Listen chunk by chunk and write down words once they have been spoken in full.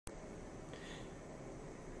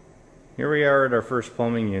Here we are at our first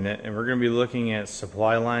plumbing unit, and we're going to be looking at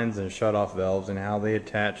supply lines and shutoff valves and how they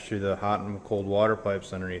attach to the hot and cold water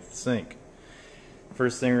pipes underneath the sink.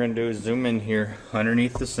 First thing we're going to do is zoom in here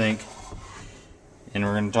underneath the sink, and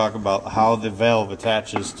we're going to talk about how the valve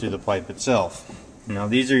attaches to the pipe itself. Now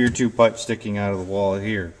these are your two pipes sticking out of the wall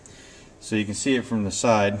here. So you can see it from the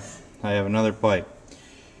side. I have another pipe.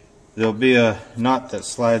 There'll be a nut that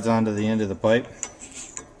slides onto the end of the pipe,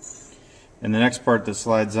 and the next part that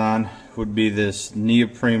slides on would be this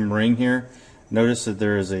neoprene ring here. Notice that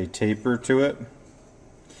there is a taper to it,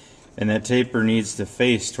 and that taper needs to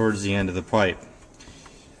face towards the end of the pipe.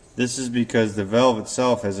 This is because the valve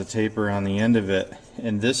itself has a taper on the end of it,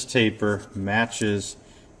 and this taper matches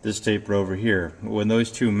this taper over here. When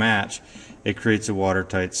those two match, it creates a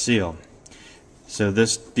watertight seal. So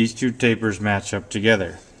these two tapers match up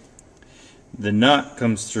together. The nut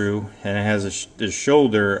comes through and it has a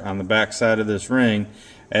shoulder on the back side of this ring.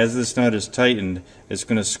 As this nut is tightened, it's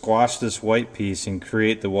going to squash this white piece and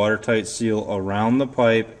create the watertight seal around the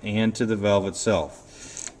pipe and to the valve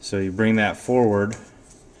itself. So you bring that forward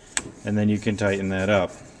and then you can tighten that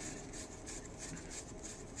up.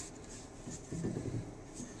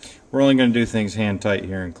 We're only going to do things hand tight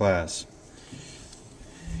here in class.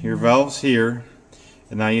 Your valve's here,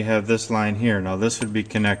 and now you have this line here. Now this would be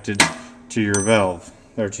connected to your valve,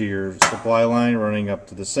 or to your supply line running up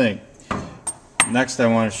to the sink. Next, I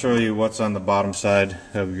want to show you what's on the bottom side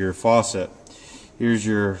of your faucet. Here's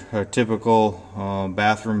your typical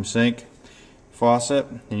bathroom sink faucet,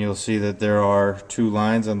 and you'll see that there are two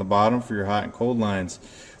lines on the bottom for your hot and cold lines.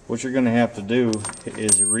 What you're going to have to do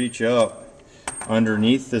is reach up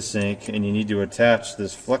underneath the sink, and you need to attach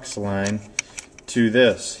this flex line to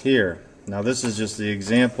this here. Now this is just the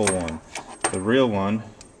example one. The real one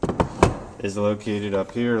is located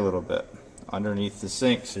up here a little bit underneath the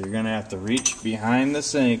sink, so you're going to have to reach behind the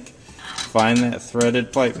sink, find that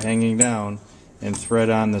threaded pipe hanging down, and thread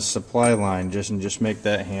on the supply line and just make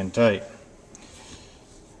that hand tight.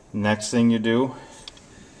 Next thing you do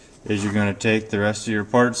is you're going to take the rest of your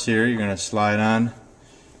parts here, you're going to slide on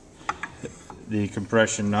the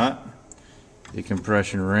compression nut, the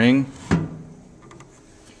compression ring,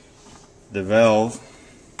 the valve.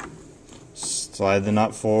 Slide the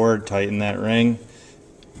nut forward, tighten that ring.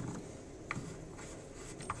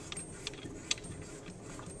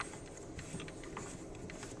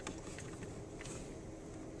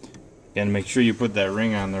 Again, make sure you put that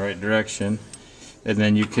ring on the right direction, and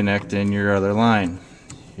then you connect in your other line,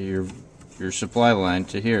 your supply line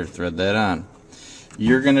to here. Thread that on.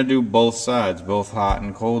 You're going to do both sides, both hot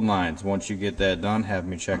and cold lines. Once you get that done, have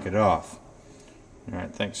me check it off.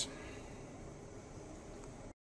 Alright, thanks.